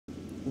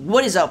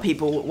What is up,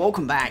 people?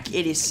 Welcome back.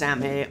 It is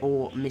Sam here,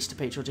 or Mr.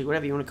 Patriotic,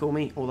 whatever you want to call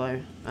me.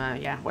 Although,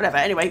 yeah, whatever.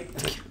 Anyway,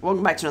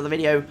 welcome back to another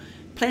video.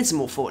 Playing some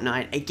more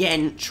Fortnite.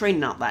 Again,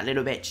 training up that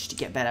little bit just to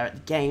get better at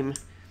the game.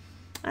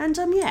 And,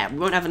 yeah, we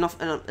won't have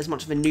as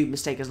much of a noob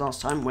mistake as last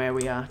time, where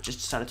we just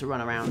decided to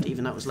run around,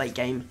 even though it was late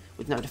game,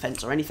 with no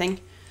defense or anything.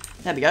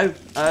 There we go.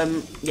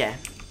 Yeah,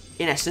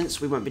 in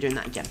essence, we won't be doing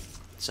that again.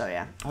 So,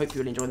 yeah, I hope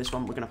you will enjoy this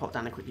one. We're going to pop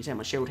down and quickly take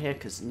my shield here,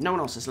 because no one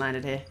else has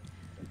landed here.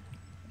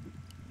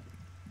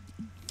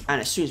 And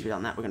as soon as we've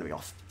done that, we're going to be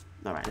off.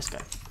 Alright, let's go.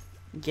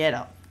 Get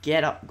up,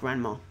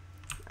 Grandma.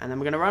 And then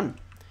we're going to run.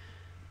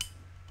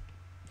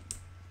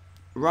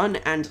 Run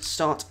and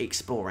start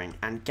exploring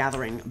and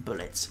gathering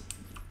bullets.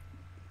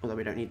 Although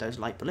we don't need those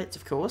light bullets,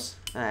 of course.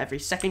 Every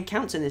second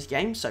counts in this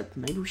game, so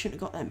maybe we shouldn't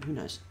have got them. Who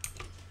knows?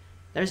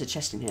 There is a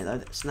chest in here,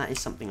 though, so that is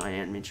something I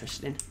am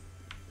interested in.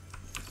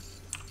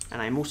 And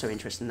I am also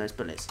interested in those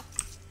bullets.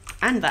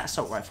 And that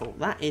assault rifle.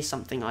 That is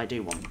something I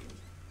do want.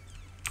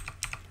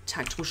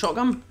 Tactical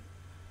shotgun.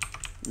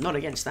 Not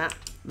against that.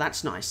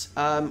 That's nice.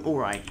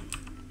 Alright.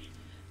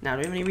 Now,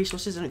 do we have any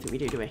resources? I don't think we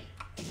do we?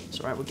 It's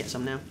alright, we'll get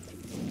some now.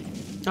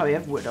 Oh, we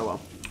have wood.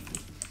 Oh,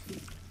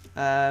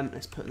 well.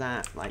 Let's put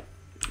that, like,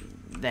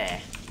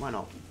 there. Why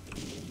not?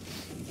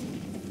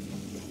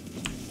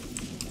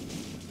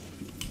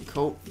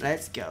 Cool.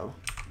 Let's go.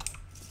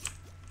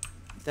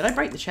 Did I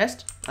break the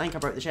chest? I think I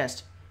broke the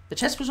chest. The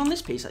chest was on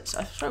this piece.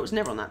 I swear it was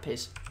never on that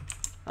piece.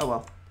 Oh,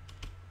 well.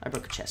 I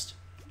broke a chest.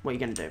 What are you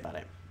going to do about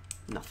it?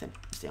 Nothing.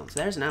 That's the answer.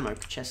 There's an ammo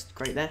chest.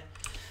 Great there.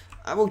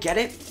 I will get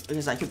it,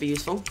 because that could be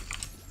useful.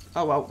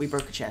 Oh, well. We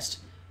broke a chest.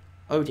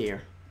 Oh,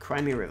 dear.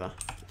 Cry me a river.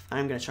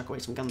 I'm going to chuck away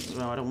some guns as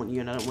well. I don't want you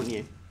and I don't want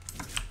you.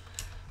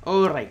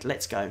 Alright,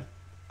 let's go.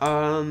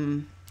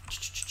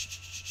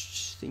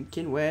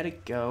 Thinking where to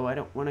go. I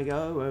don't want to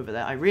go over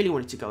there. I really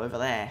wanted to go over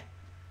there.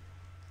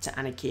 To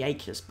Anarchy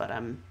Acres, but,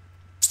 I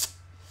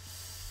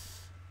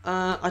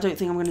don't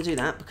think I'm going to do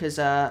that, because,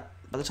 by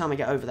the time I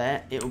get over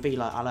there, it'll be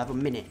like, I'll have a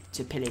minute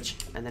to pillage,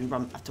 and then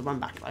have to run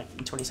back, like,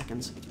 in 20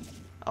 seconds.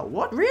 Oh,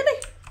 what?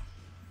 Really?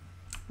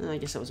 I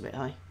guess that was a bit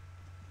high.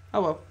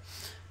 Oh, well.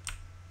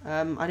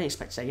 I didn't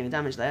expect to take any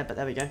damage there, but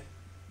there we go.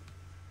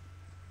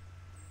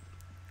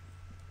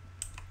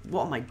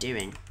 What am I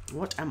doing?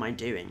 What am I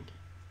doing?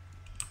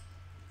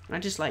 Can I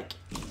just, like,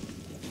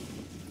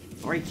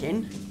 break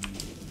in?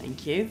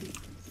 Thank you.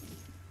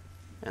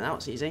 And that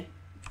was easy.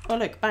 Oh,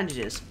 look,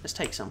 bandages. Let's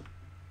take some.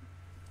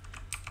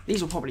 These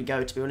will probably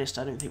go, to be honest.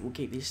 I don't think we'll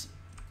keep these.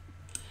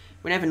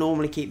 We never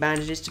normally keep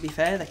bandages, to be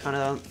fair. They're kind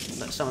of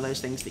some of those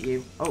things that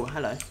you... Oh,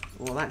 hello.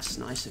 Well, that's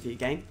nice of you,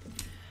 game.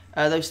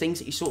 Those things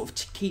that you sort of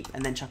keep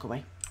and then chuck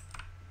away.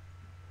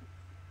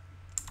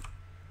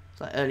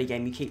 It's like early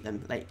game, you keep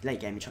them. Late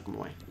game, you chuck them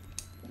away.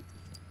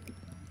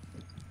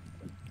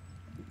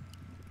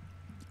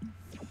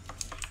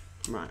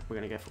 Right, we're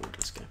going to go forward.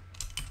 Let's go.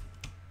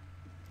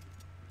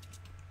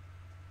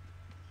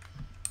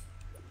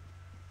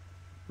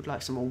 Would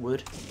like some more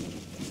wood.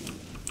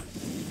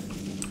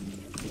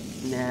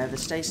 Never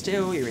stay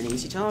still, you're an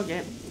easy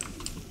target.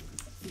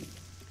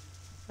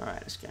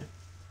 Alright, let's go.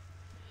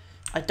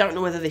 I don't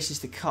know whether this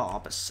is the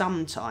car, but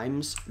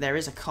sometimes there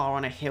is a car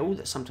on a hill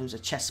that sometimes a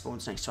chest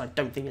spawns next to. I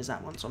don't think it's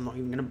that one, so I'm not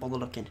even going to bother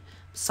looking.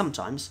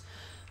 Sometimes,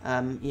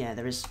 yeah,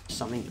 there is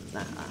something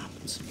that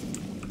happens.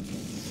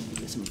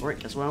 Get some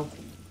brick as well.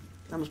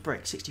 That was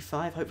brick,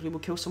 65. Hopefully we'll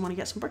kill someone and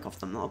get some brick off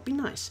them. That would be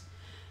nice.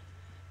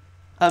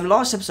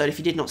 Last episode, if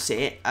you did not see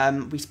it,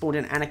 we spawned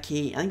in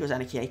Anarchy. I think it was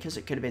Anarchy Acres.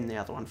 It could have been the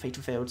other one,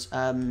 Fatal Fields.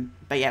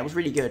 But yeah, it was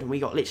really good, and we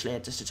got literally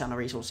just a ton of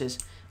resources.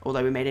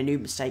 Although we made a new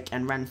mistake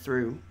and ran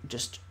through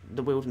just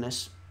the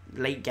wilderness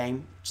late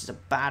game, which is a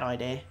bad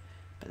idea.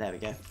 But there we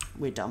go.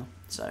 We're done.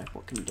 So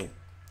what can you do?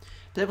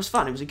 But it was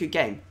fun. It was a good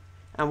game,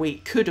 and we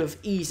could have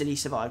easily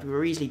survived. We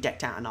were easily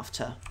decked out enough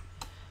to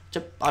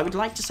I would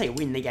like to say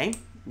win the game.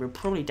 We were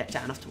probably decked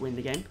out enough to win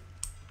the game.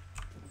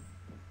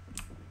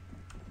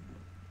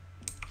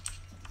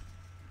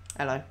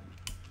 Hello.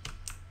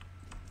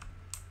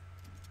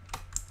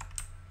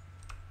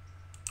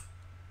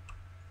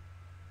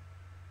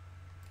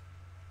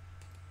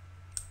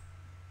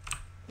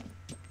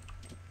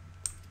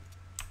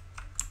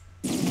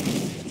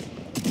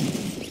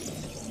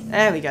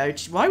 There we go.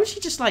 Why was he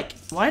just like...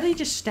 Why did he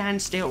just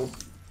stand still?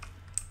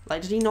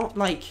 Like, did he not,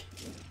 like...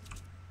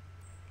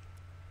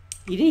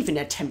 He didn't even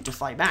attempt to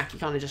fight back. He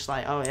kind of just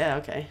like, oh yeah,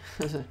 okay.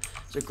 There's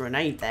a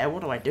grenade there.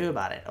 What do I do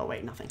about it? Oh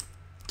wait, nothing.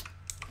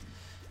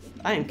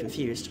 I am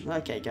confused.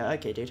 Okay, go.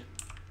 Okay, dude.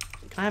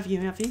 Can I have you?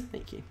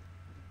 Thank you.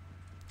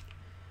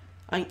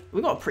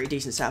 We've got a pretty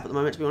decent setup at the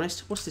moment, to be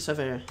honest. What's this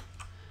over here?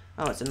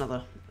 Oh, it's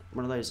another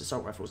one of those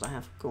assault rifles I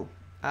have. Cool.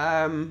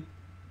 Yeah,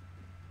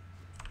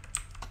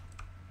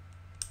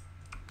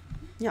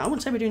 I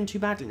wouldn't say we're doing too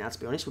badly now, to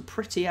be honest. We're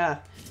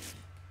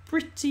we're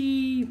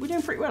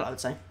doing pretty well, I would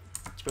say.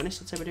 To be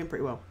honest, I'd say we're doing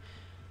pretty well.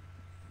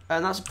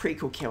 And that's a pretty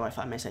cool kill, if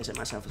I may say so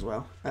myself as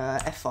well.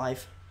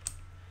 F5.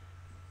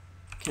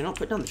 Can I not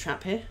put down the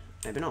trap here?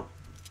 Maybe not.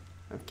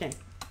 Okay.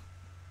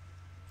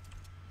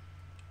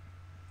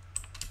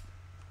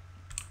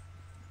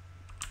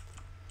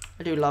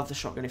 I do love the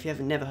shotgun. If you have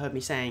never heard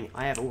me saying,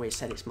 I have always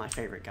said it's my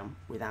favourite gun,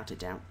 without a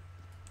doubt.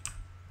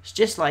 It's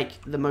just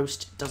like does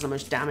the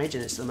most damage,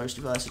 and it's the most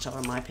versatile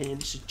in my opinion.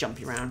 It's just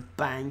jumpy around,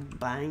 bang,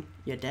 bang,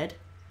 you're dead.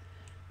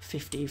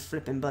 50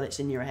 flipping bullets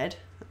in your head.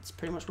 That's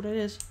pretty much what it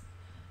is.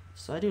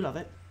 So I do love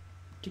it.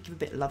 Do give a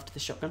bit of love to the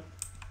shotgun.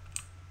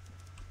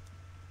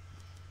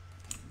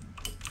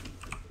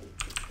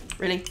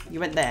 Really?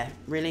 You went there?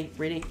 Really?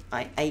 Really?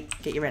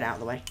 Get your head out of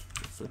the way.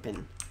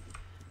 Flipping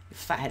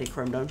fat-headed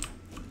chrome dome.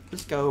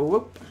 Let's go.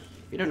 Whoop.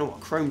 If you don't know what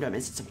chrome dome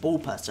is, it's a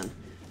bald person.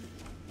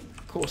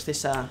 Of course,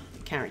 this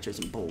character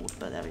isn't bald,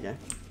 but there we go.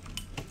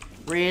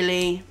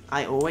 Really?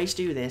 I always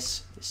do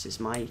this. This is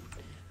my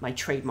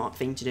trademark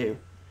thing to do.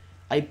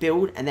 I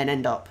build and then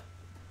end up...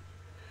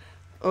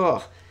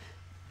 Oh.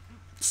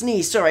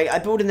 Sneeze, sorry. I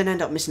build and then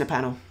end up missing a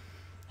panel.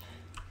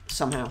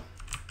 Somehow.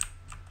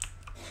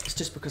 It's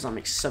just because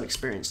I'm so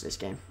experienced at this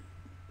game.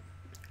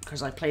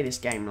 Because I play this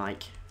game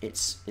like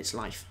it's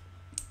life.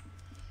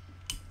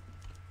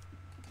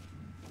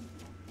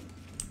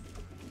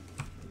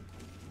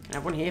 Can I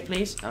have one here,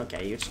 please?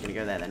 Okay, you're just going to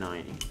go there then,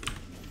 aren't you?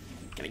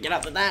 Can I get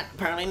up with that?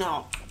 Apparently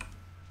not.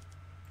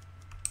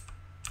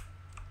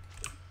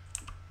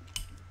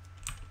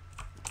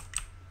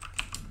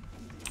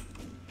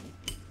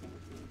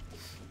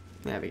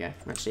 There we go.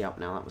 We're actually up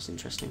now. That was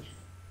interesting.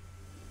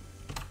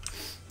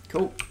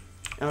 Cool.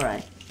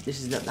 Alright.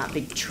 This is that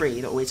big tree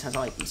that always has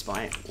items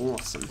by it.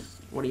 Awesome.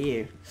 What are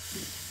you?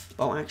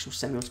 Bolt action or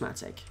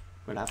semi-automatic?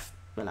 We'll have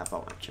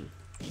bolt action.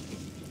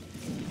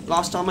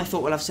 Last time I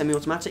thought we'll have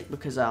semi-automatic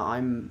because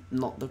I'm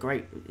not the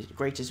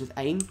greatest with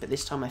aim, but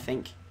this time I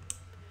think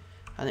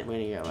we're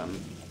gonna go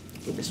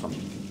with this one.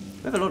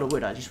 We have a lot of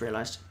wood. I just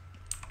realised.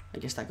 I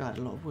guess that guy had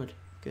a lot of wood.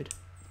 Good.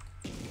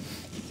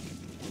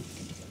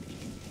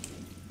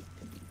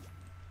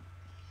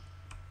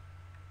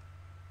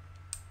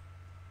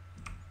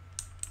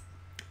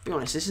 Be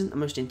honest, this isn't the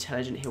most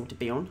intelligent hill to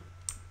be on.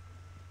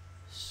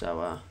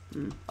 So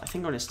I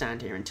think I'm gonna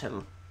stand here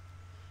until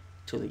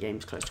the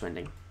game's close to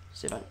ending.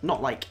 See if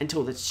not like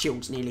until the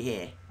shield's nearly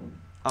here.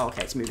 Oh,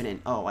 okay, it's moving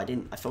in. Oh, I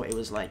thought it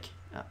was like.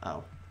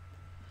 Oh.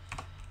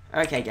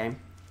 Okay, game.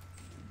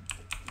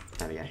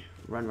 There we go.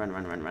 Run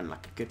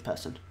like a good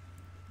person.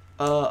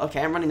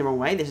 Okay, I'm running the wrong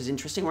way. This is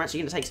interesting. We're actually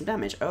going to take some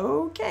damage.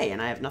 Okay,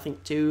 and I have nothing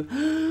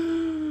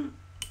to...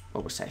 Oh,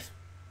 we're safe.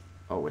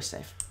 Oh, we're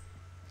safe.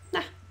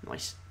 Nah,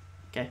 nice.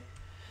 Okay.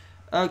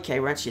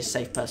 Okay, we're actually a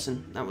safe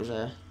person. That was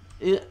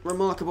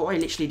remarkable. I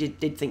literally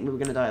did think we were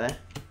going to die there.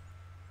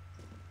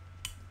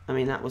 I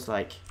mean, that was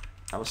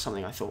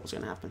something I thought was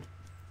going to happen.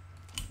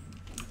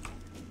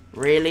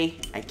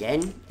 Really?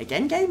 Again?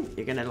 Again, game?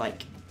 You're going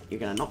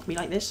to knock me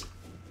like this?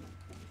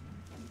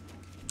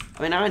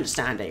 I mean, I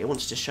understand it. It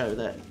wants to show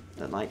that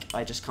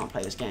I just can't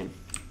play this game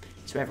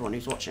to everyone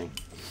who's watching.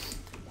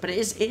 But it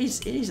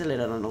is a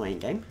little annoying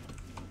game.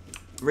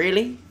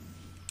 Really?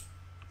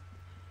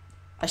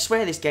 I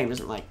swear this game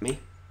doesn't like me.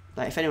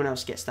 Like, if anyone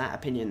else gets that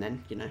opinion,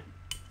 then, you know.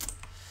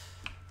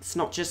 It's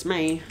not just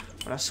me,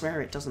 but I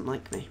swear it doesn't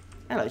like me.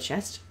 Hello,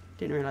 chest.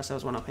 Didn't realise there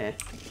was one up here.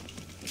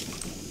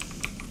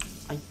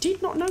 I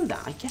did not know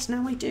that. I guess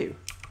now I do.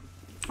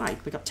 Right,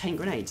 we got 10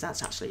 grenades.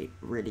 That's actually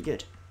really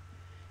good.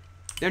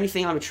 The only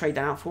thing I would trade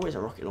that out for is a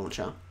rocket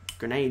launcher.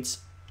 Grenades,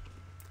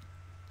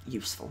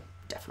 useful,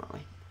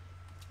 definitely.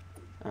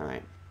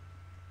 Alright.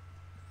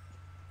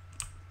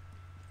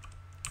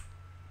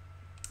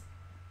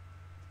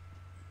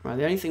 Right,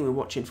 the only thing we're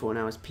watching for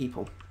now is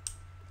people.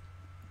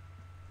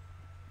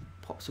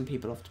 Pop some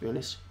people off, to be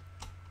honest.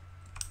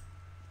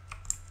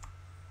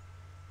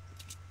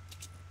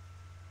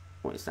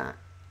 What is that?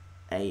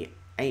 A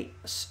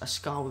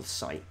scar with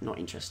sight. Not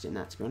interested in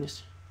that, to be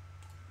honest.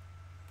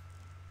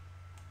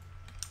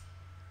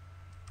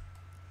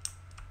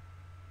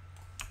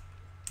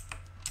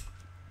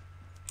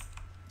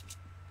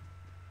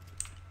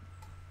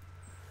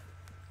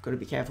 Got to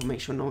be careful, make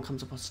sure no one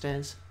comes up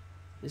upstairs.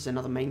 This is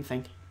another main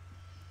thing.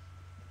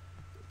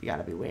 You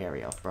gotta be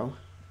wary of, bro.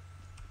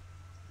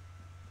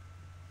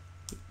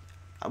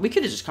 We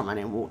could have just come around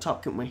here and walked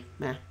up, couldn't we?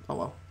 Nah, oh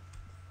well.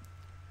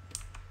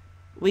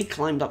 We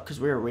climbed up because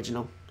we're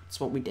original. That's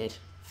what we did.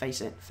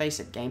 Face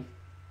it, game.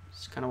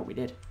 It's kind of what we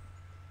did.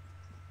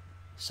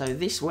 So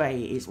this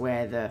way is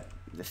where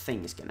the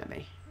thing is gonna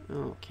be.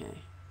 Okay.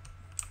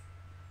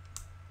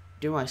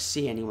 Do I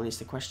see anyone is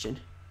the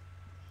question.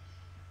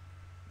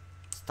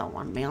 It's the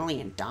 $1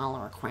 million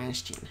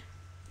question.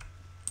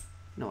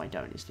 No, I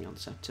don't is the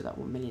answer to that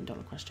 $1 million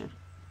question.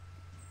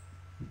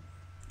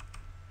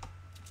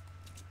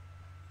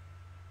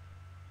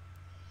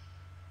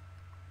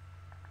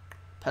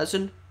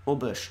 Person or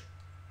bush?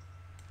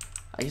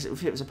 I guess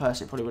if it was a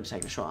person, it probably would have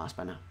taken a short ass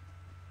by now.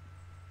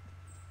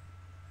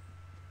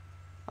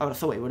 I would have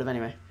thought it would have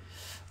anyway.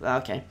 Well,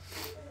 okay.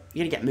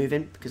 You're going to get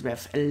moving because we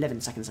have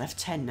 11 seconds left.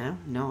 10 now.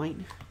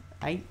 9,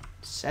 8,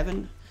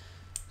 7,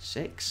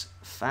 6,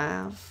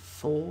 5,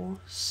 4,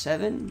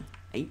 7,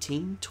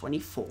 18,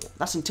 24.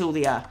 That's until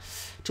the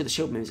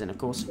shield moves in, of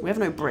course. We have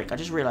no brick. I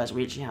just realised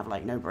we actually have,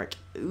 like, no brick.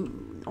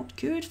 Ooh, not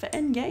good for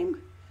endgame.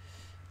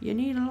 You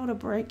need a lot of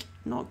brick,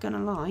 not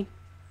gonna lie.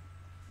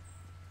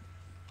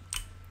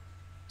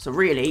 So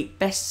really,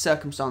 best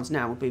circumstance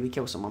now would be we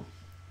kill someone.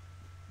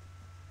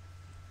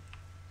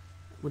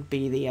 Would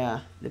be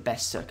the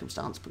best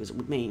circumstance, because it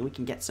would mean we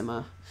can get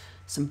some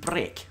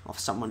brick off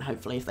someone,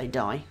 hopefully, if they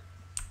die.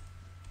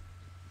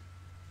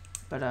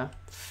 But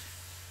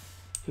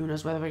who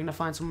knows whether we're going to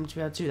find someone to be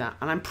able to do that.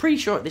 And I'm pretty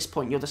sure at this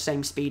point you're the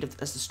same speed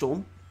as the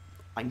storm.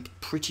 I'm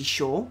pretty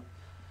sure.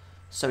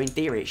 So in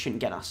theory it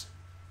shouldn't get us.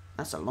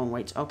 That's a long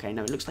way to... Okay,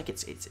 no, it looks like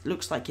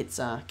it's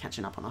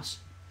catching up on us.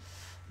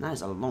 That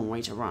is a long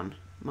way to run.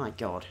 My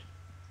God.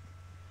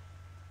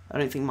 I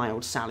don't think my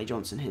old Sally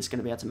Johnson is going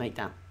to be able to make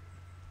that.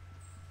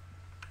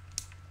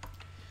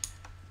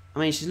 I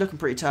mean, she's looking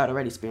pretty tired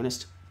already, to be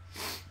honest.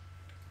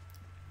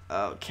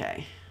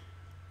 Okay.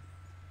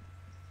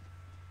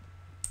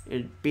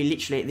 It'd be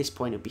literally, at this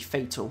point, it'd be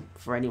fatal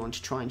for anyone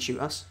to try and shoot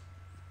us.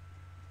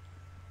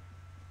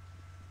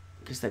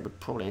 Because they would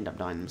probably end up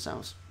dying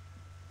themselves.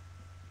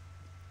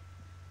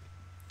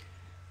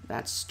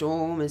 That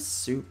storm is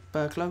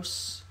super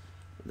close.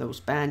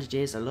 Those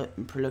bandages are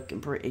looking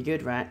pretty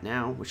good right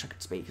now. Wish I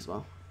could speak as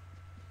well.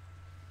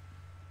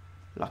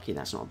 Lucky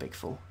that's not a big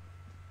fall.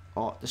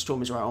 Oh, the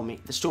storm is right on me.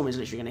 The storm is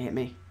literally going to hit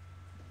me.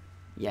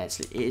 Yeah,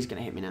 it is going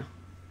to hit me now.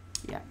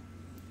 Yeah.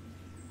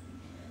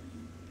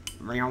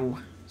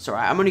 It's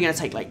alright, I'm only going to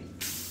take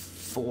like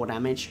 4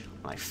 damage.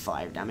 Like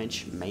 5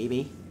 damage,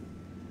 maybe.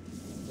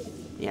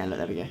 Yeah, look,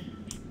 there we go.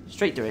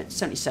 Straight through it,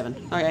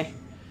 77. Okay.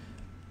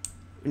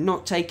 We're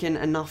not taking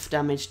enough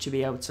damage to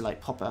be able to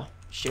like pop a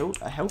shield,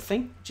 a health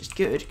thing, which is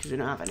good, because we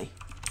don't have any.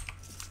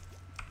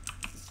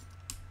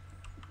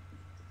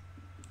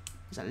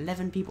 There's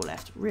 11 people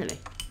left, really?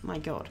 My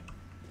God.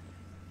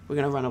 We're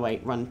going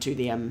to run to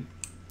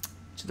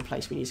the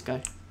place we need to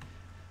go.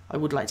 I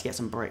would like to get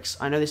some bricks.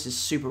 I know this is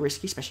super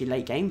risky, especially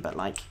late game, but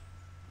like,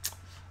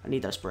 I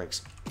need those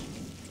bricks.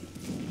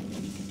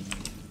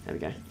 There we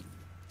go.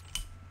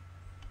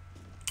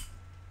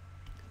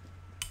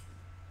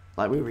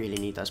 Like, we really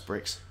need those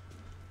bricks.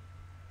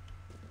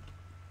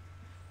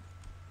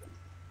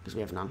 Because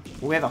we have none.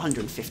 Well, we have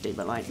 150,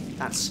 but like,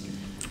 that's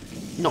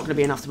not going to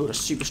be enough to build a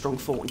super strong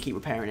fort and keep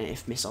repairing it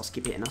if missiles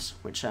keep hitting us,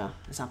 which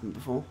has happened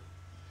before.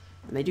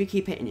 And they do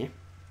keep hitting you.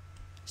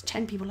 There's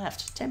 10 people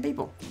left. 10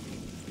 people.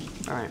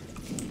 Alright.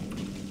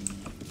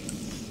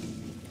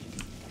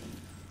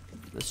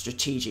 The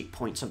strategic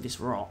points of this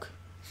rock.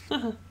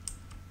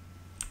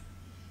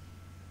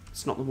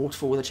 It's not the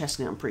waterfall with a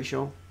chestnut, I'm pretty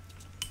sure.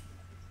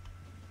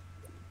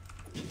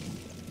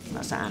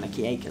 That's the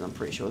Anarchy Acres, I'm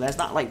pretty sure. There's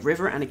that like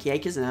river at Anarchy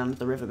Acres, and then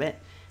the river bit,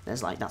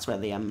 there's like, that's where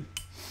the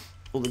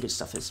all the good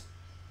stuff is.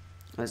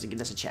 There's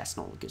a chest,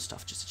 not all the good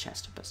stuff, just a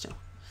chest, but still.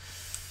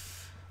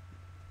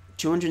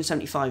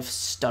 275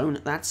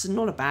 stone, that's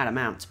not a bad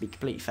amount, to be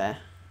completely fair.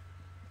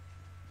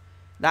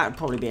 That would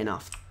probably be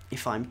enough,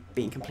 if I'm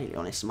being completely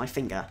honest. My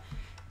finger,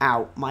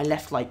 my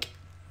left, like,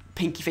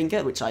 pinky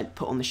finger, which I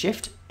put on the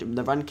shift,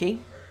 the run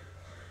key,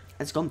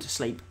 has gone to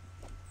sleep.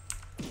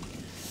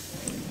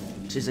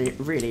 Which is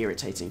really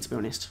irritating, to be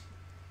honest.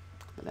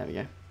 But there we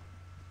go.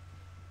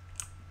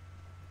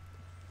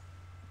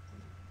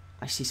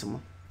 I see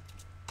someone.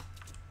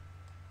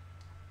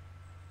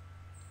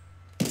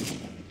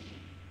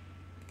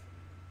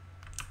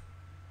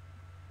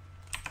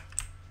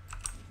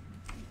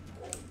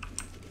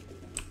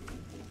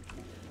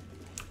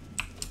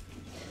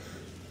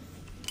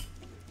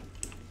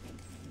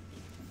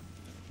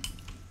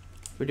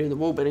 We're doing the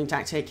wall building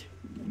tactic.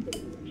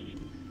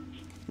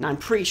 Now I'm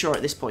pretty sure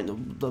at this point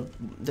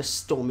the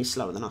storm is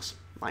slower than us.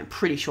 I'm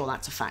pretty sure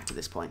that's a fact at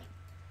this point.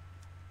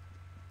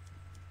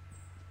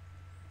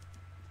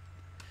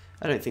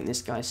 I don't think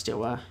this guy's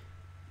still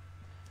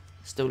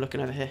looking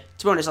over here.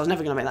 To be honest, I was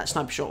never going to make that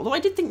sniper shot. Although I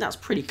did think that was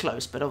pretty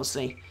close, but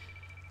obviously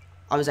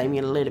I was aiming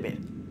a little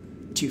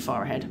bit too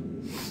far ahead.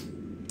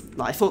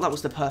 Like, I thought that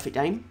was the perfect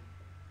aim.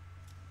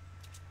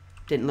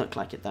 Didn't look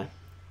like it though.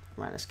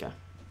 Right, let's go.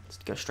 Let's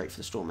go straight for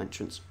the storm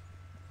entrance.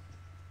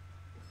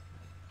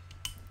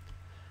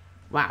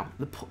 Wow,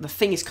 the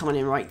thing is coming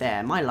in right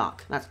there. My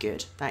luck, that's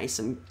good. That is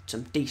some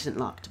decent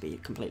luck, to be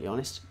completely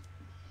honest.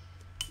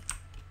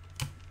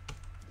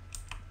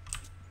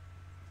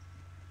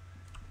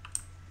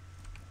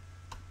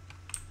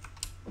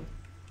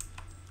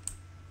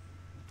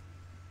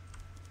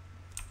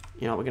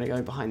 You know what, we're going to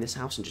go behind this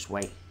house and just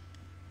wait.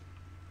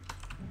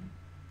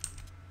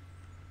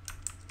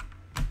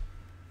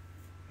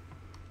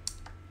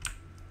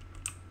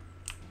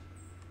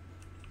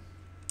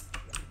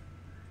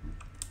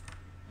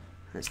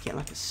 Let's get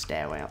like a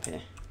stairway up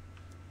here.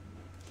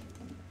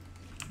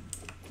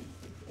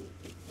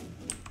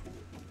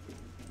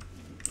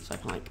 So I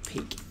can like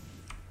peek.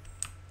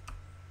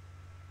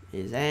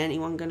 Is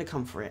anyone going to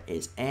come for it?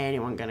 Is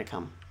anyone going to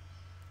come?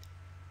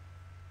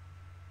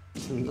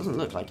 It doesn't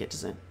look like it,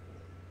 does it?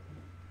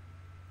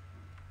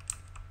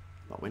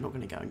 But we're not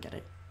going to go and get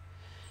it.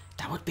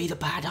 That would be the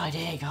bad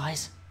idea,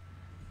 guys.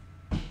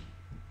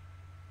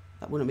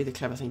 That wouldn't be the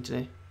clever thing to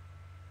do.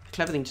 The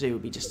clever thing to do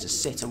would be just to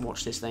sit and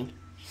watch this thing.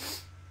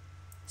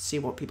 See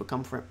what people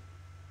come for it.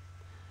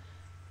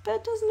 But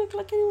it doesn't look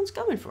like anyone's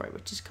going for it,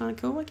 which is kind of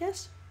cool, I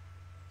guess.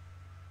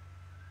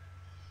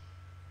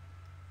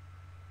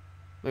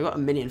 We've got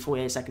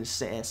 1,048,000 to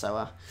sit here,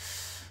 so,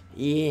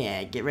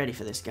 yeah, get ready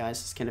for this,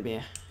 guys. It's going to be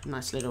a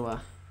nice little,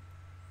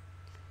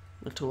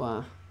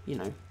 you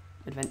know,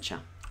 adventure.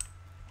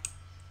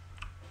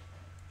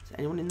 Is there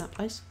anyone in that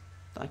place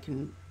that I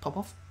can pop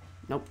off?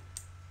 Nope.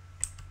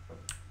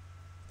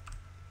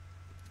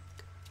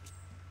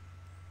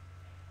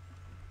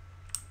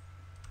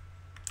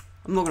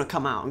 I'm not gonna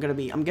come out. I'm gonna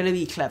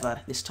be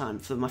clever this time.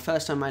 For my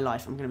first time in my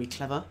life, I'm gonna be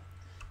clever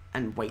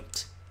and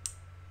wait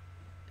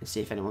and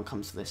see if anyone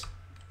comes to this.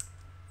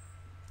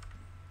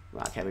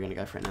 Right, okay, we're gonna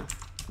go for it now.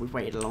 We've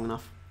waited long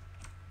enough.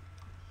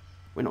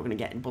 We're not gonna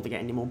bother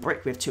getting any more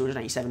brick. We have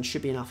 287,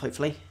 should be enough,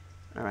 hopefully.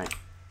 All right.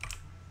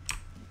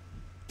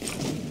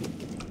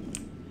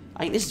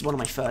 I think this is one of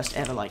my first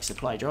ever like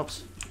supply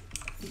drops.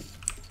 Can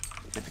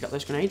I pick up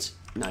those grenades?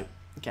 No.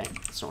 Okay,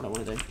 that's not what I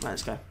want to do. Right,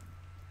 let's go.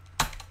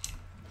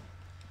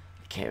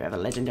 Okay, we have a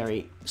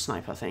legendary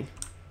sniper thing.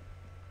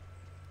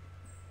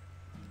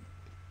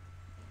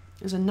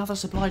 There's another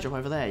supply drop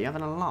over there. You're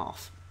having a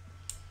laugh.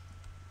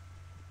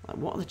 Like,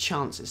 what are the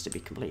chances, to be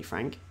completely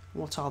frank?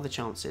 What are the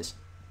chances?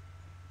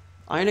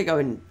 I'm going to go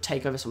and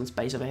take over someone's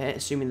base over here,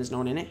 assuming there's no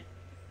one in it.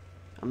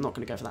 I'm not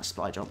going to go for that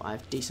supply drop. I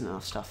have decent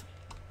enough stuff.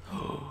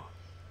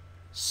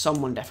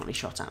 Someone definitely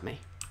shot at me.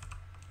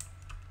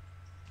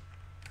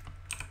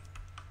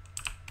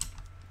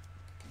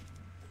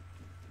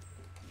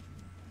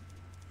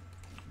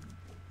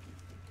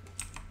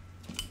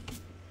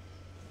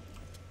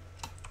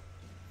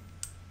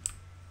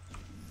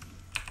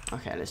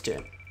 Okay, let's do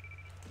it.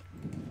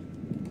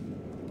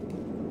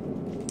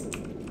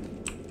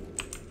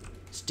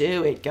 Let's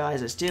do it,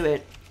 guys. Let's do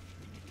it.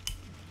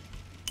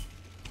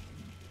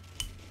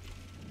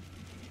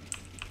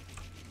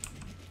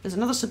 There's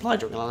another supply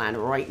drop going to land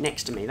right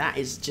next to me. That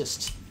is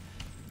just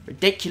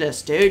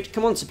ridiculous, dude.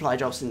 Come on, supply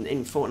drops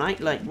in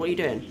Fortnite. Like, what are you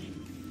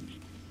doing?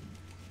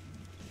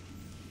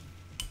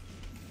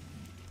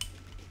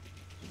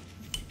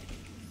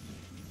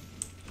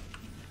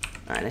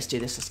 Alright, let's do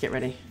this. Let's get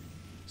ready.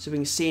 So we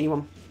can see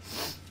anyone.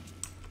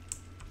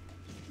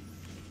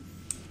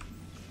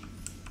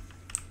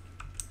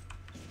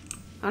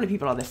 How many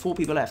people are there? 4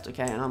 people left.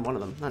 Okay, and I'm one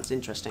of them. That's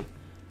interesting.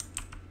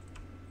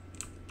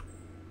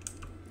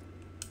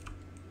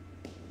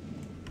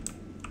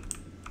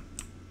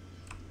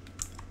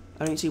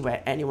 I don't see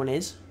where anyone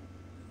is.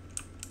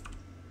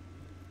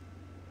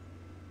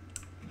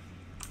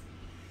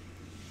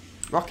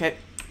 Rocket.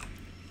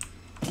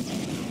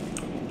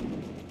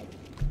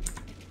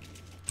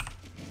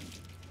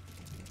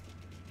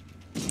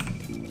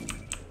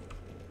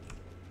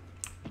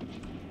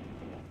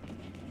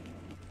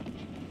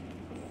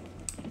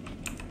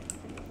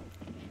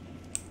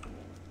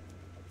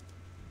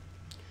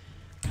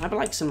 Can I have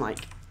like some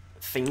like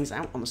things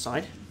out on the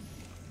side?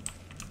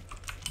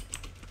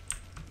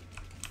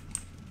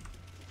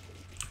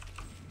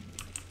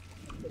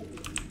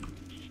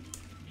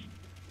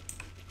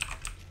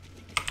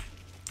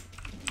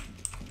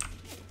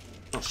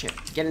 Oh shit.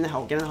 Get in the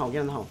hole, get in the hole, get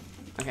in the hole.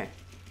 Okay.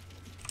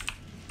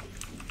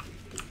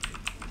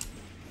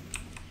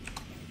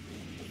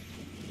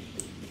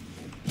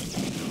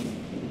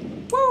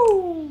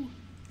 Woo!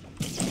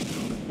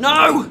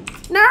 No!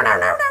 No, no,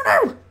 no, no,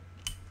 no!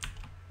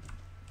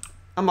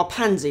 I'm a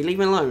pansy, leave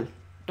me alone.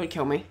 Don't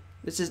kill me.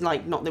 This is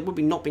like not, that would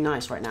not be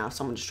nice right now if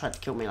someone just tried to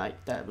kill me.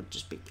 Like, that would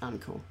just be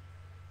uncool.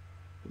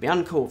 It would be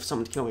uncool for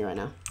someone to kill me right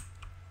now.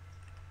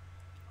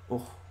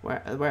 Oh,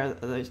 where are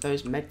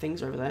those med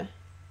things over there?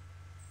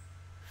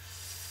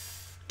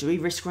 Do we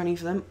risk running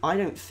for them? I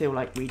don't feel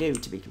like we do,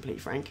 to be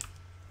completely frank.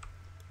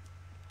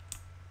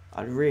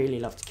 I'd really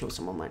love to kill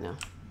someone right now.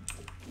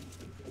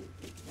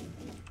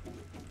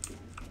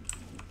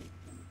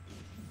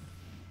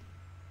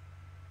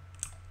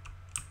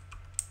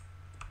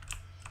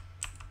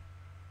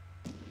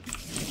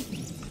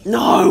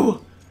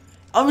 No!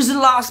 I was the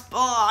last...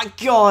 Oh,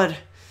 God.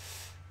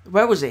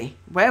 Where was he?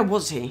 Where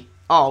was he?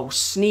 Oh,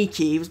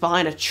 sneaky. He was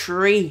behind a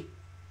tree.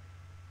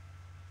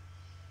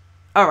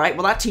 Alright,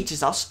 well, that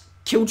teaches us.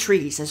 Kill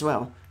trees as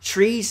well.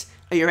 Trees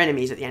are your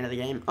enemies at the end of the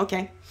game.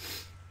 Okay.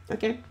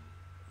 Okay.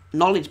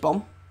 Knowledge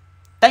bomb.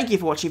 Thank you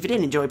for watching. If you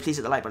did enjoy, please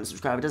hit the like button and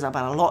subscribe. It does help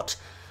out a lot.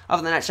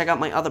 Other than that, check out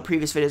my other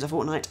previous videos of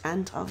Fortnite.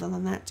 And other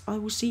than that, I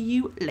will see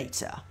you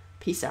later.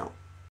 Peace out.